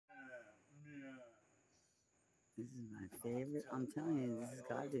This is my favorite. I'm telling you, this has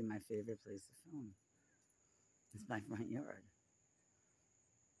got to be my favorite place to film. It's my front yard.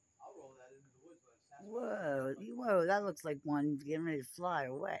 Whoa, whoa, that looks like one getting ready to fly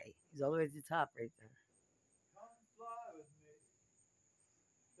away. He's all the way at the top right there.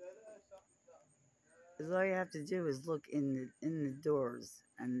 Because all you have to do is look in the doors,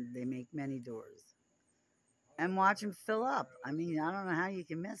 and they make many doors, and watch them fill up. I mean, I don't know how you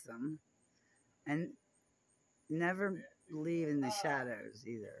can miss them, and never leave in the shadows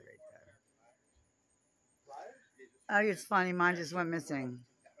either. Right there. Oh, it's funny. Mine just went missing.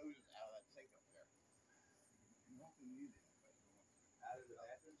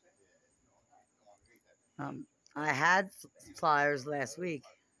 I had flyers last week.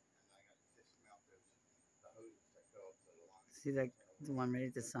 See that the one ready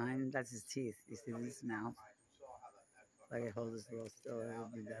to sign? That's his teeth. You see his mouth? If I could hold this a little still, it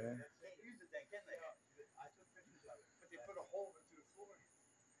would be better.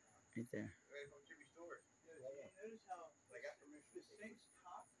 Right there.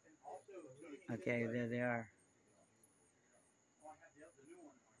 Okay, there they are.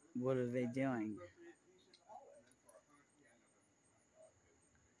 What are they doing?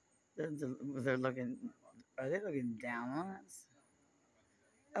 They're looking. Are they looking down on us?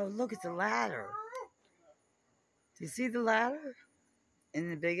 Oh, look at the ladder. Do you see the ladder in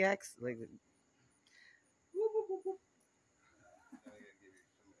the big X? Like,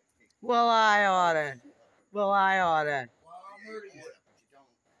 well, I oughta. Well, I oughta.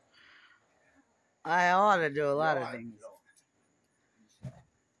 I oughta do a lot of things.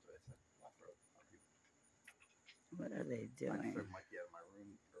 What are they doing?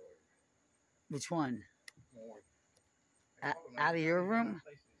 Which one? Out of your room?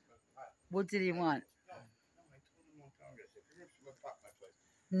 What did he want?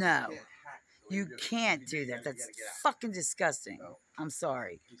 No. You can't do that. That's fucking disgusting. I'm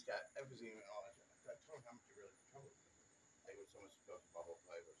sorry.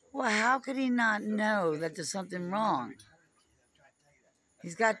 Well, how could he not know that there's something wrong?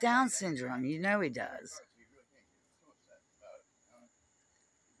 He's got Down syndrome. You know he does.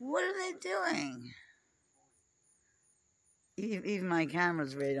 What are they doing? Even my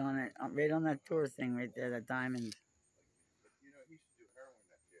camera's right on it. Right on that door thing right there, that diamond.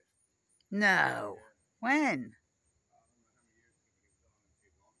 No. When?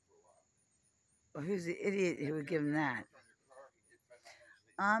 Well, who's the idiot who would give him that?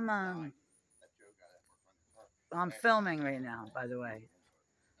 I'm filming right now, by the way.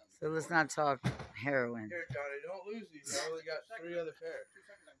 So let's not talk heroin. Here, Johnny, don't lose these. I only got 3 other pairs.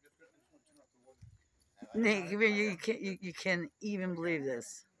 Nick, you can't even believe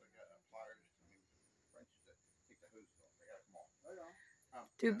this.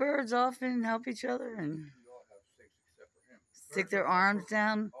 Do birds often help each other and stick their arms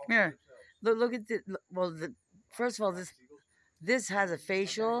down? Here, look at the. Well, first of all, this has a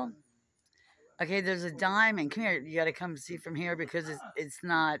facial. Okay, there's a diamond. Come here, you got to come see from here because it's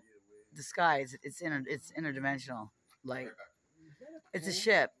not the sky. It's interdimensional. Like it's a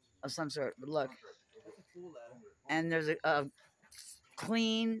ship of some sort. But look, and there's a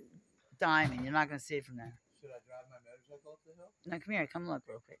clean diamond. You're not gonna see it from there. Should I drive my motorcycle up the hill? No, come here. Come look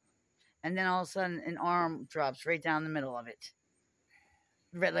real quick. And then all of a sudden, an arm drops right down the middle of it.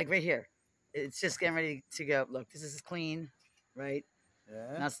 Right, like right here. It's just getting ready to go. Look, this is clean, right?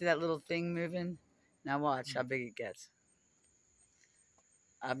 Yeah. Now see that little thing moving? Now watch how big it gets.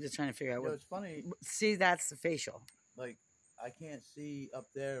 I'm just trying to figure out what. It's funny. See, that's the facial. Like, I can't see up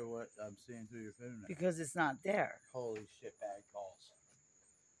there what I'm seeing through your phone now. Because it's not there. Holy shit, bad calls.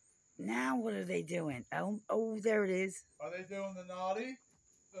 Now what are they doing? Oh, there it is. Are they doing the naughty?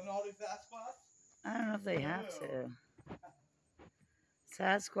 The naughty Sasquatch? I don't know if they have to.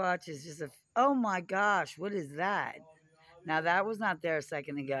 Sasquatch is just a. Oh my gosh, what is that? Now that was not there a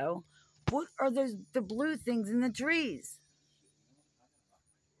second ago. What are those? The blue things in the trees?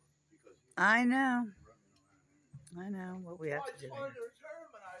 I know what we have to do. I wanted to return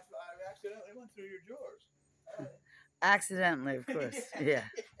when I accidentally went through your drawers. Accidentally, of course. Yeah.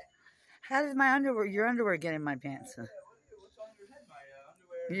 How did my underwear? Your underwear get in my pants? Huh? What's on your head? My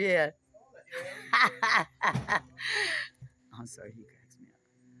underwear. Yeah. I'm sorry, he cracks me up.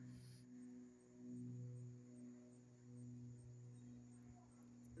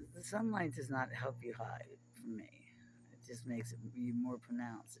 The sunlight does not help you hide from me. It just makes it you more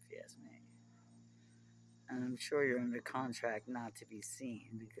pronounced, if you ask me. And I'm sure you're under contract not to be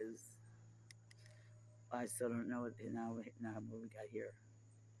seen because I still don't know what now what we got here.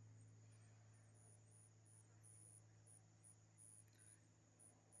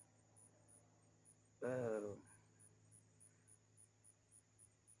 Oh,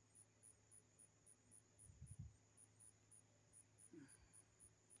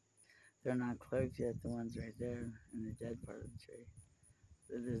 They're not close yet, the ones right there in the dead part of the tree.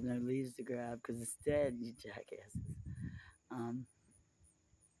 There's no leaves to grab because it's dead, you jackasses. Um,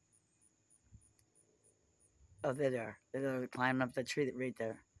 oh, there they are. They're climbing up that tree right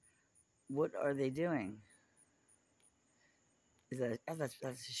there. What are they doing? Is that that's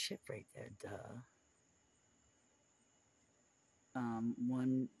a ship right there? Duh.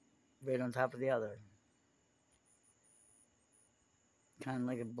 One right on top of the other, kind of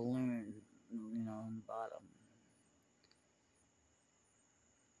like a balloon, on the bottom.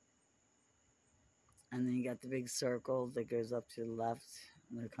 And then you got the big circle that goes up to the left,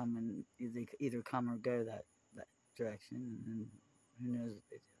 and they're coming. They either come or go that direction, and who knows what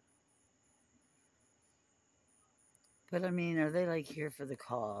they do. But I mean, are they like here for the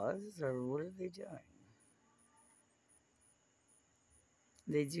cause, or what are they doing?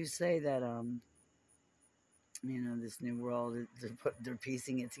 They do say that this new world, they're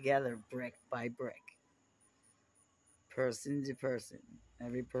piecing it together brick by brick, person to person.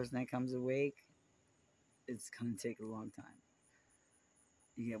 Every person that comes awake, it's gonna take a long time.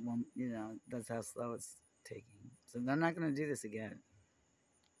 You get one, that's how slow it's taking. So they're not gonna do this again.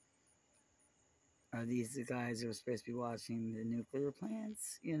 Are these the guys who are supposed to be watching the nuclear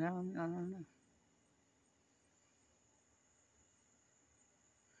plants? I don't know.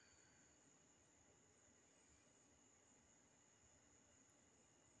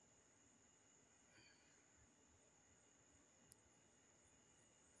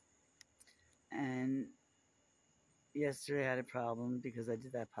 And yesterday I had a problem because I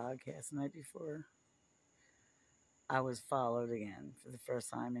did that podcast the night before. I was followed again for the first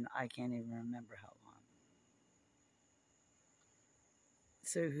time, and I can't even remember how long.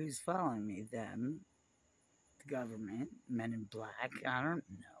 So who's following me? Them, the government, men in black. I don't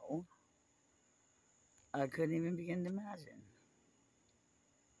know. I couldn't even begin to imagine.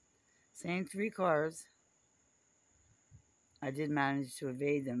 Same three cars. I did manage to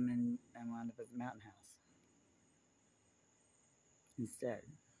evade them and wound up at the mountain house instead.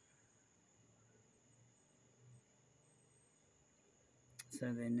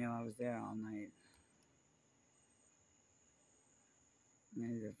 So they knew I was there all night.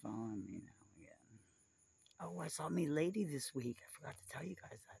 Maybe they're following me now again. Oh, I saw me lady this week. I forgot to tell you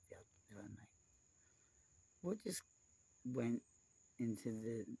guys that the other night. What just went into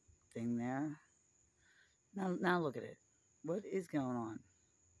the thing there? Now look at it. What is going on?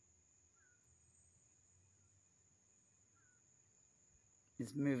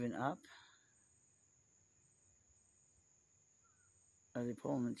 It's moving up. Are they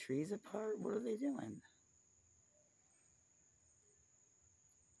pulling the trees apart? What are they doing?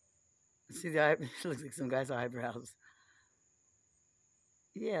 See the it looks like some guy's eyebrows.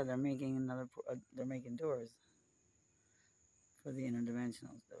 Yeah, they're making they're making doors for the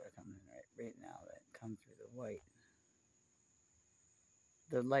interdimensionals that are coming right now that come through the white.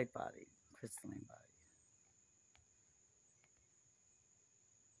 They're light bodies, crystalline bodies.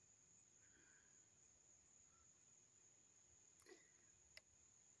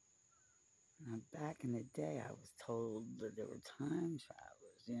 Now, back in the day, I was told that there were time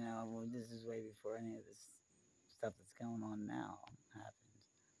travelers. Well, this is way before any of this stuff that's going on now happened.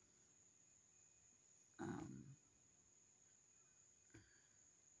 Um,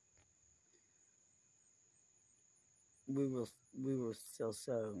 we were still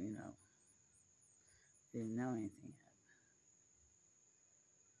so didn't know anything yet.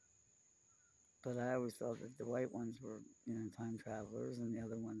 But I always thought that the white ones were time travelers, and the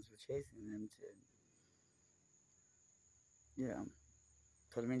other ones were chasing them to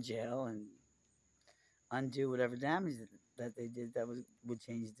put them in jail and undo whatever damage that they did that would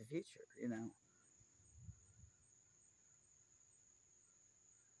change the future.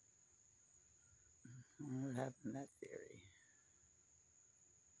 What happened to that theory?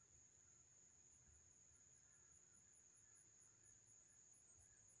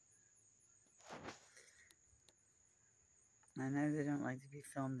 I know they don't like to be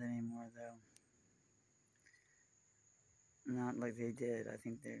filmed anymore, though. Not like they did. I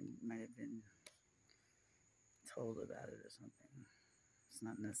think they might have been told about it or something. It's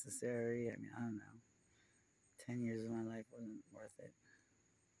not necessary. I mean, I don't know. 10 years of my life wasn't worth it.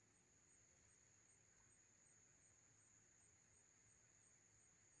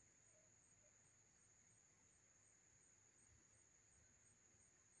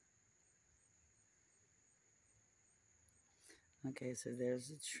 Okay, so there's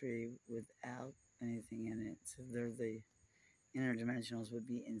a tree without anything in it. So they're the interdimensionals would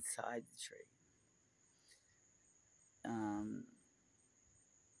be inside the tree. Um,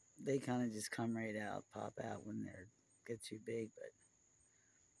 they kind of just come right out, pop out when they get too big, but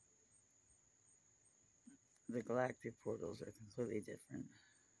The galactic portals are completely different.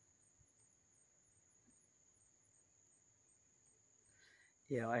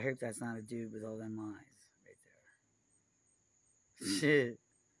 Yeah, I hope that's not a dude with all them eyes right there. Shit.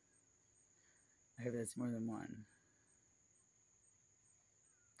 I hope that's more than one.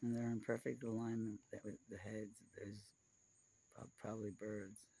 And they're in perfect alignment with the heads. There's probably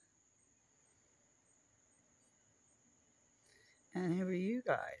birds. And who are you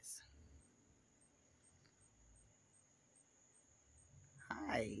guys?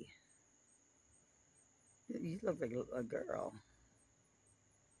 Hi. You look like a girl.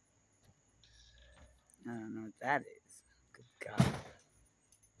 I don't know what that is. Good God.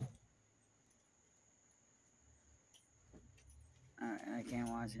 Alright, I can't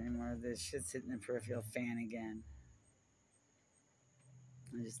watch any more of this. Shit's hitting the peripheral fan again.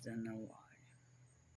 I just don't know why.